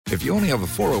If you only have a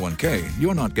 401k,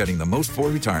 you're not getting the most for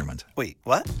retirement. Wait,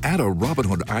 what? Add a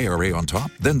Robinhood IRA on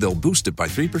top, then they'll boost it by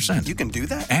 3%. You can do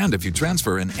that? And if you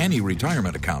transfer in any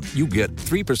retirement account, you get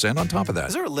 3% on top of that.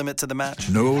 Is there a limit to the match?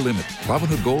 No limit.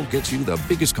 Robinhood Gold gets you the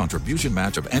biggest contribution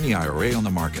match of any IRA on the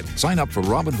market. Sign up for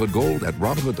Robinhood Gold at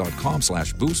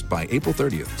Robinhood.com/boost by April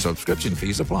 30th. Subscription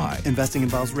fees apply. Investing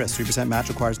involves risk. 3% match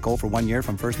requires gold for 1 year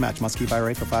from first match. Must keep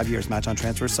IRA for 5 years. Match on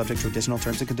transfers subject to additional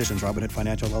terms and conditions. Robinhood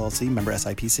Financial LLC, member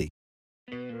SIPC.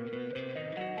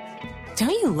 Don't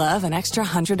you love an extra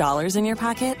 $100 in your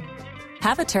pocket?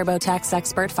 Have a TurboTax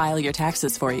expert file your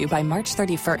taxes for you by March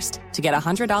 31st to get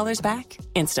 $100 back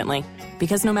instantly.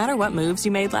 Because no matter what moves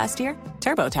you made last year,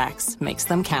 TurboTax makes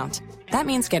them count. That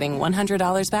means getting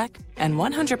 $100 back and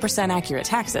 100% accurate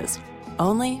taxes,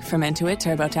 only from Intuit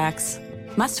TurboTax.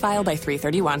 Must file by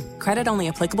 3/31. Credit only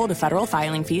applicable to federal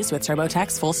filing fees with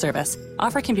TurboTax full service.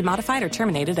 Offer can be modified or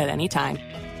terminated at any time.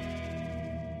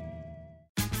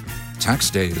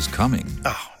 Tax day is coming.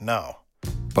 Oh, no.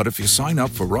 But if you sign up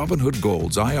for Robinhood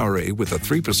Gold's IRA with a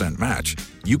 3% match,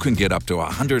 you can get up to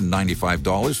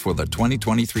 $195 for the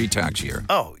 2023 tax year.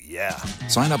 Oh, yeah.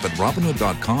 Sign up at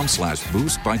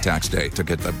Robinhood.com/boost by tax day to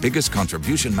get the biggest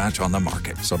contribution match on the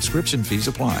market. Subscription fees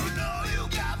apply.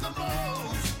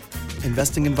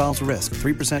 Investing involves risk.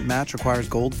 3% match requires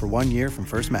gold for 1 year from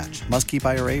first match. Must keep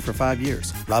IRA for 5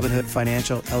 years. Robinhood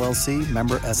Financial LLC,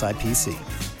 member SIPC.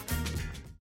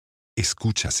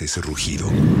 ¿Escuchas ese rugido?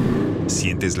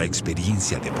 ¿Sientes la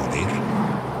experiencia de poder?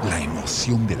 ¿La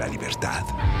emoción de la libertad?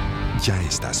 Ya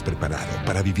estás preparado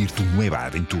para vivir tu nueva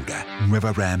aventura.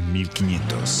 Nueva Ram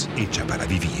 1500, hecha para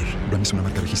vivir. Ram es una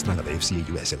marca registrada de FCA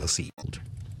US LLC.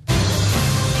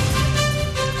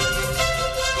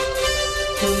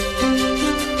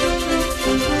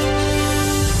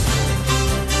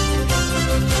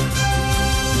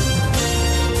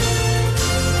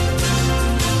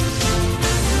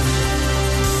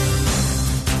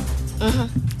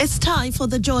 It's time for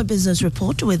the Joy Business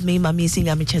Report with me, Mamisi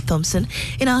Amiche Thompson.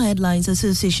 In our headlines,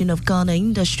 Association of Ghana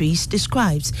Industries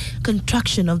describes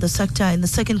contraction of the sector in the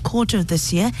second quarter of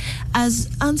this year as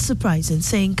unsurprising,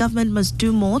 saying government must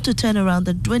do more to turn around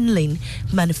the dwindling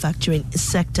manufacturing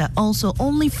sector. Also,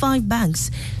 only 5 banks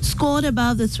scored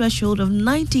above the threshold of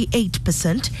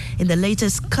 98% in the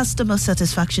latest Customer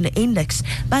Satisfaction Index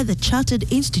by the Chartered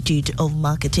Institute of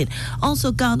Marketing.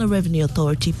 Also, Ghana Revenue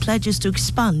Authority pledges to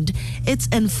expand its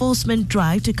enforcement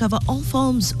drive to cover all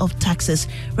forms of taxes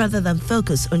rather than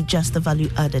focus on just the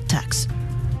value-added tax.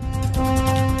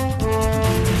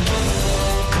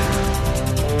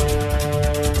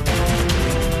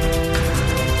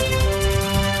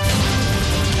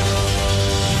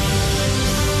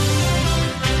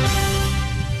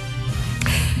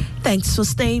 Thanks for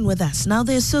staying with us. Now,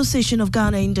 the Association of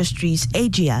Ghana Industries,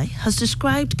 AGI, has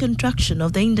described contraction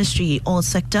of the industry oil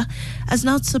sector as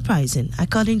not surprising.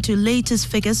 According to latest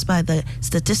figures by the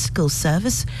Statistical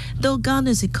Service, though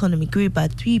Ghana's economy grew by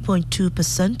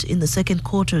 3.2% in the second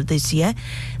quarter of this year,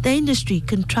 the industry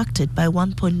contracted by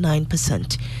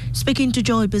 1.9%. Speaking to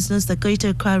Joy Business, the Greater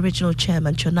Accra Regional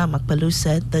Chairman, Chonam Akpalu,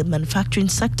 said the manufacturing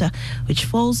sector, which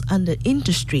falls under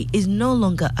industry, is no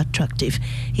longer attractive.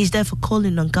 He's therefore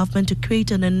calling on government to create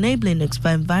an enabling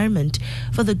environment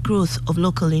for the growth of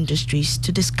local industries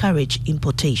to discourage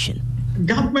importation.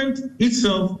 Government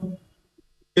itself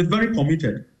is very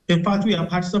committed. In fact, we have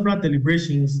had several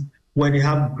deliberations where they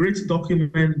have great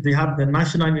documents. They have the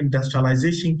National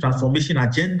Industrialization Transformation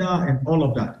Agenda and all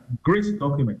of that. Great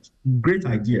documents, great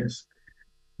ideas.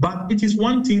 But it is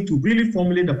one thing to really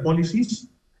formulate the policies.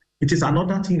 It is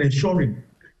another thing ensuring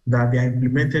that they are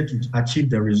implemented to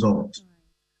achieve the result.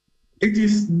 It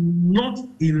is not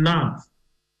enough.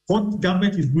 What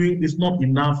government is doing is not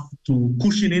enough to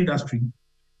cushion industry.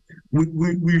 We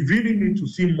really need to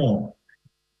see more.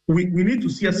 We need to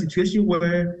see a situation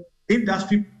where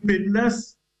industry pay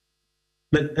less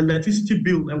electricity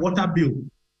bill and water bill,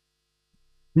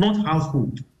 not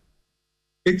household.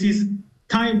 It is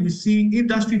time we see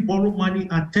industry borrow money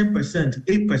at 10%,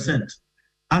 8%,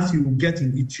 as you get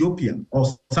in Ethiopia or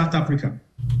South Africa.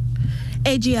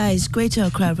 AGI's Greater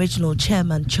Accra Regional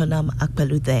Chairman Chonam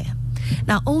Akpalu there.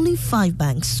 Now, only 5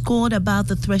 banks scored above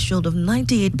the threshold of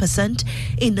 98%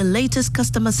 in the latest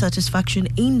Customer Satisfaction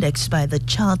Index by the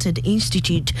Chartered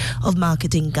Institute of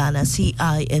Marketing Ghana,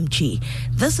 CIMG.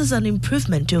 This is an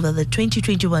improvement over the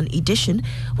 2021 edition,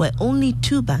 where only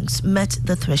 2 banks met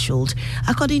the threshold.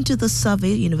 According to the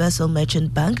survey, Universal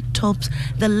Merchant Bank tops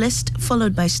the list,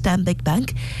 followed by Stanbic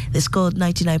Bank. They scored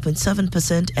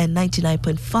 99.7% and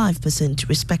 99.5%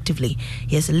 respectively.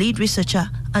 Here's lead researcher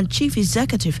and Chief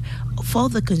Executive for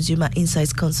the Consumer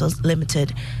Insights Consult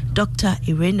Limited, Dr.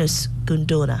 Irenus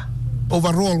Gundona.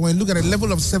 Overall, when you look at the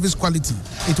level of service quality,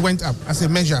 it went up as a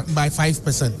measure by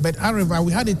 5%. But however,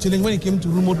 we had a challenge when it came to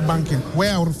remote banking,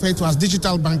 where I refer to as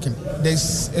digital banking.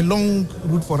 There's a long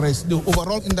route for us. The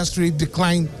overall industry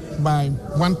declined by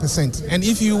 1%. And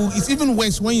it's even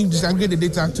worse when you disaggregate the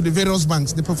data to the various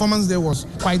banks. The performance there was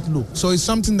quite low. So it's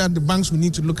something that the banks will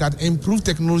need to look at, improve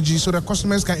technology so that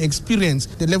customers can experience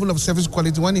the level of service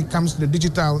quality when it comes to the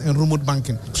digital and remote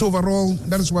banking. So overall,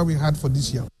 that is what we had for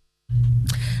this year.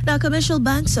 Now, commercial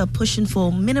banks are pushing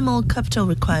for minimal capital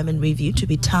requirement review to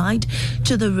be tied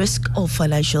to the risk of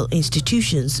financial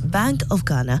institutions. Bank of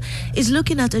Ghana is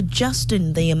looking at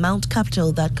adjusting the amount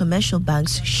capital that commercial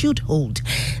banks should hold.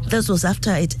 This was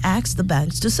after it asked the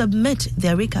banks to submit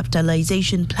their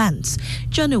recapitalization plans.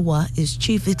 John Ewa is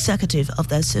Chief Executive of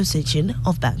the Association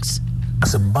of Banks.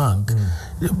 As a bank,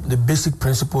 the basic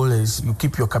principle is you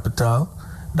keep your capital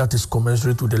that is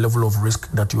commensurate with the level of risk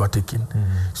that you are taking.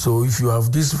 So if you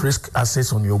have these risk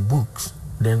assets on your books,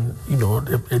 then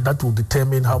that will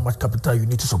determine how much capital you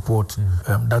need to support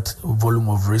that volume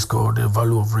of risk or the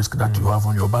value of risk that you have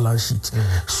on your balance sheet.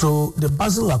 So the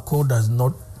Basel Accord does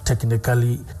not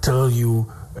technically tell you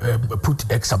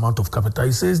put X amount of capital.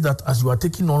 It says that as you are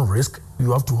taking on risk,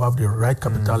 you have to have the right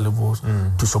capital levels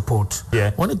to support.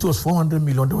 When it was 400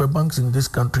 million, there were banks in this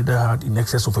country that had in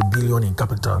excess of $1 billion in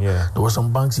capital. There were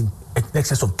some banks in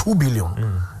excess of $2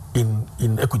 billion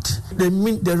in equity.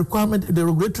 The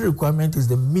regulatory requirement is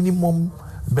the minimum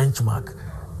benchmark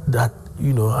that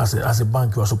as a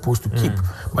bank you are supposed to keep.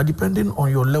 But depending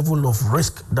on your level of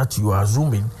risk that you are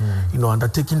assuming,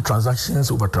 undertaking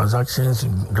transactions over transactions,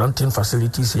 granting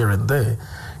facilities here and there,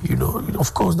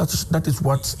 of course that is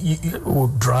what will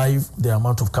drive the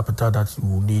amount of capital that you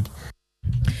will need.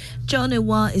 John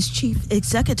Ewa is Chief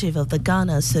Executive of the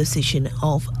Ghana Association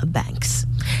of Banks.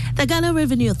 The Ghana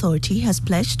Revenue Authority has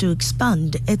pledged to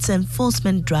expand its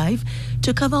enforcement drive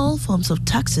to cover all forms of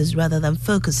taxes rather than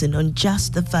focusing on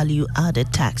just the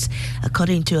value-added tax.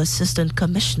 According to Assistant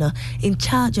Commissioner in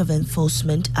charge of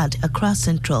enforcement at Accra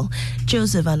Central,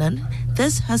 Joseph Annan,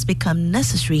 this has become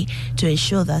necessary to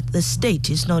ensure that the state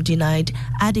is not denied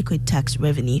adequate tax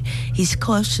revenue. He's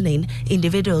cautioning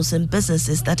individuals and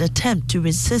businesses that attempt to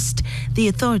resist the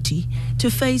authority to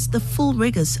face the full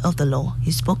rigors of the law.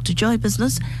 He spoke to Joy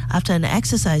Business after an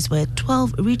exercise where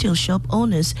 12 retail shop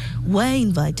owners were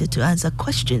invited to answer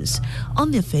questions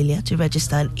on their failure to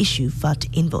register and issue VAT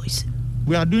invoice.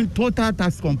 We are doing total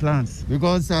tax compliance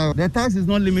because the tax is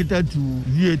not limited to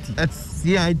VAT. That's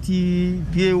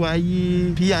CIT,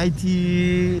 PAYE,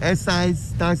 PIT,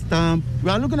 excise, tax stamp. We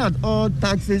are looking at all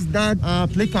taxes that are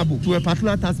applicable to a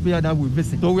particular taxpayer that we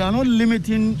visit. So we are not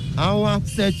limiting our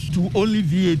search to only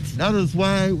VAT. That is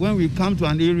why when we come to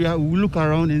an area, we look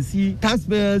around and see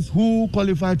taxpayers who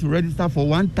qualify to register for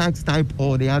one tax type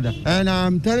or the other. And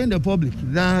I'm telling the public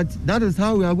that is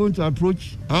how we are going to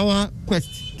approach our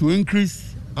quest to increase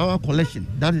our collection,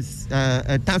 that is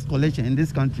a tax collection in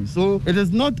this country. So it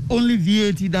is not only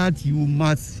VAT that you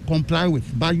must comply with,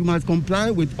 but you must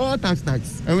comply with all tax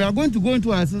types. And we are going to go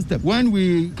into our system when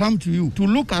we come to you to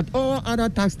look at all other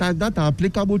tax types that are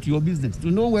applicable to your business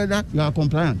to know whether you are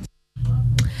compliant.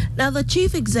 Now, the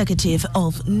Chief Executive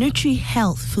of Nutri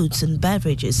Health Foods and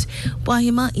Beverages,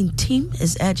 Wahima Intim,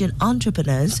 is urging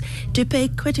entrepreneurs to pay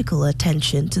critical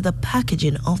attention to the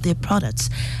packaging of their products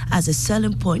as a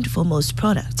selling point for most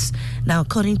products. Now,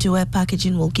 according to her,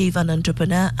 packaging will give an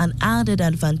entrepreneur an added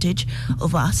advantage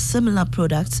over similar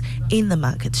products in the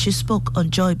market. She spoke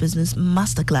on Joy Business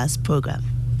Masterclass program.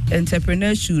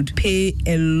 Entrepreneurs should pay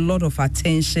a lot of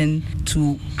attention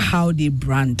to how they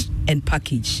brand and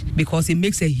package, because it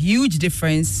makes a huge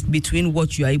difference between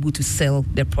what you are able to sell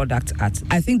the product at.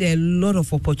 I think there are a lot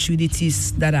of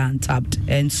opportunities that are untapped,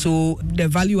 and so the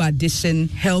value addition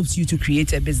helps you to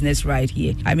create a business right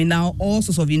here. I mean, now all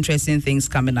sorts of interesting things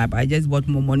coming up. I just bought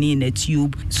more money in a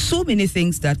tube. So many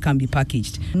things that can be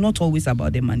packaged. Not always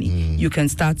about the money. You can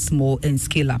start small and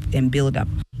scale up and build up.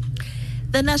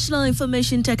 The National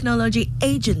Information Technology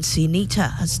Agency,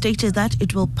 NITA, has stated that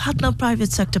it will partner private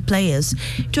sector players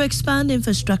to expand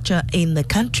infrastructure in the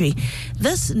country.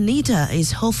 This NITA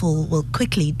is hopeful will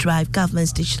quickly drive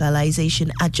government's digitalization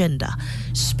agenda.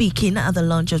 Speaking at the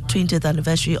launch of 20th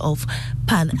anniversary of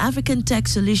Pan-African Tech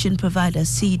Solution Provider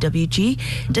CWG,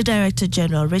 the Director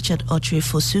General Richard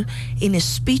Otri-Fosu, in a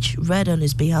speech read on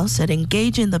his behalf, said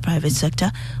engaging the private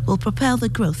sector will propel the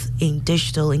growth in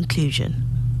digital inclusion.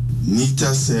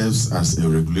 NITA serves as a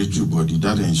regulatory body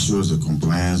that ensures the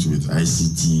compliance with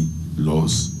ICT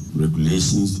laws,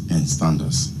 regulations, and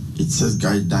standards. It sets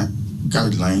guidelines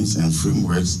guidelines and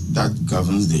frameworks that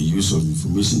governs the use of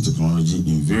information technology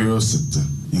in various sectors,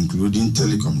 including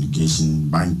telecommunication,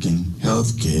 banking,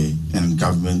 healthcare, and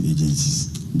government agencies.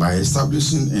 By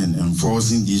establishing and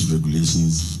enforcing these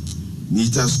regulations,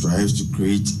 NITA strives to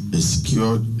create a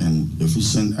secure and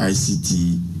efficient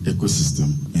ICT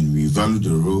ecosystem, and we value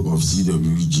the role of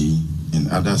CWG and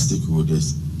other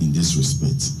stakeholders in this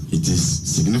respect. It is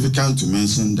significant to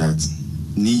mention that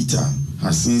NITA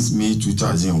has since May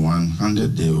 2001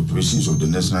 handed the operations of the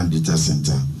National Data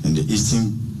Center and the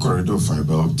Eastern Corridor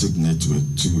Fiber Optic Network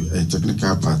to a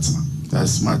technical partner,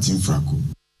 that's Martin Fracco.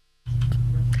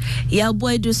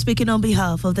 Yalbuedu speaking on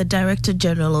behalf of the Director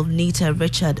General of NITA,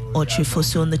 Richard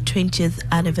Ochifosu, on the 20th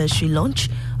anniversary launch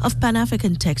of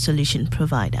Pan-African Tech Solution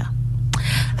Provider.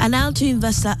 And now to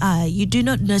Investor Eye. You do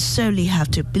not necessarily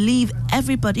have to believe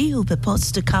everybody who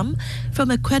purports to come from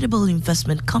a credible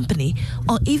investment company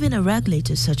or even a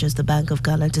regulator such as the Bank of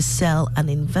Ghana to sell an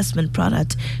investment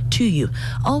product to you.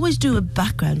 Always do a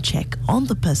background check on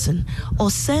the person or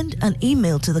send an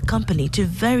email to the company to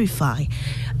verify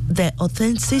the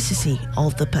authenticity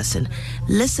of the person.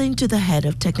 Listen to the head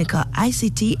of technical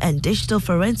ICT and digital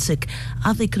forensic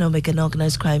at the Economic and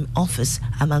Organized Crime Office,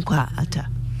 Amankwa Atta.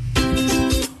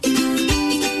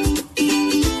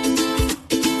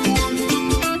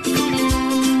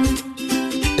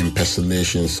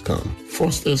 Impersonation scam.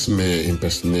 Fraudsters may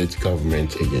impersonate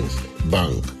government agencies,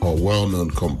 bank, or well-known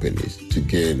companies to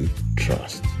gain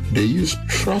trust. They use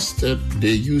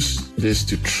this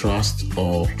to trust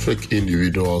or trick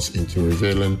individuals into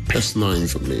revealing personal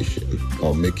information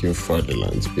or making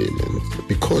fraudulent payments.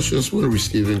 Be cautious when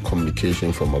receiving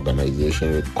communication from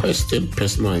organizations requesting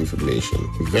personal information.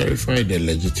 Verify their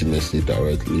legitimacy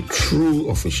directly through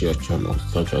official channels,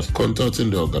 such as contacting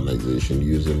the organization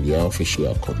using their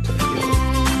official contact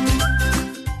line.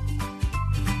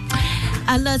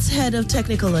 And that's head of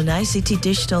technical and ICT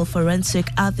digital forensic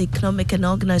at the Economic and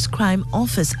Organized Crime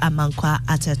Office, Amankwa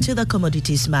Atta. To the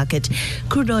commodities market,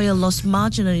 crude oil lost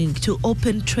marginally to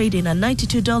open trading at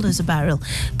 $92 a barrel.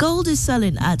 Gold is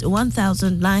selling at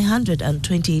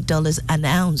 $1,928 an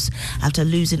ounce after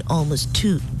losing almost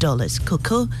 $2.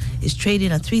 Cocoa is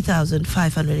trading at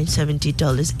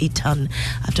 $3,570 a ton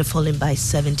after falling by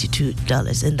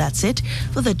 $72. And that's it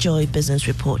for the Joy Business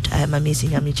Report. I am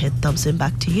Amazing Amichet Thompson.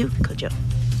 Back to you, Kojo.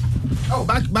 Oh,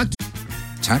 back.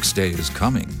 Tax day is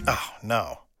coming. Oh,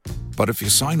 no. But if you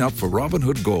sign up for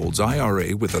Robinhood Gold's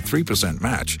IRA with a 3%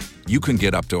 match, you can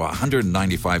get up to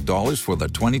 $195 for the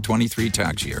 2023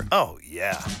 tax year. Oh,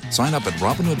 yeah. Sign up at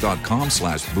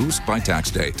Robinhood.com/boost by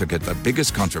tax day to get the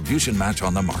biggest contribution match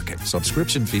on the market.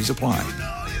 Subscription fees apply.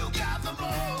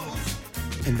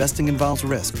 Investing involves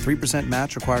risk. 3%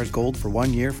 match requires gold for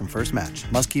 1 year from first match.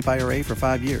 Must keep IRA for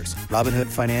 5 years. Robinhood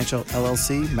Financial,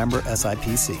 LLC, member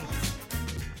SIPC.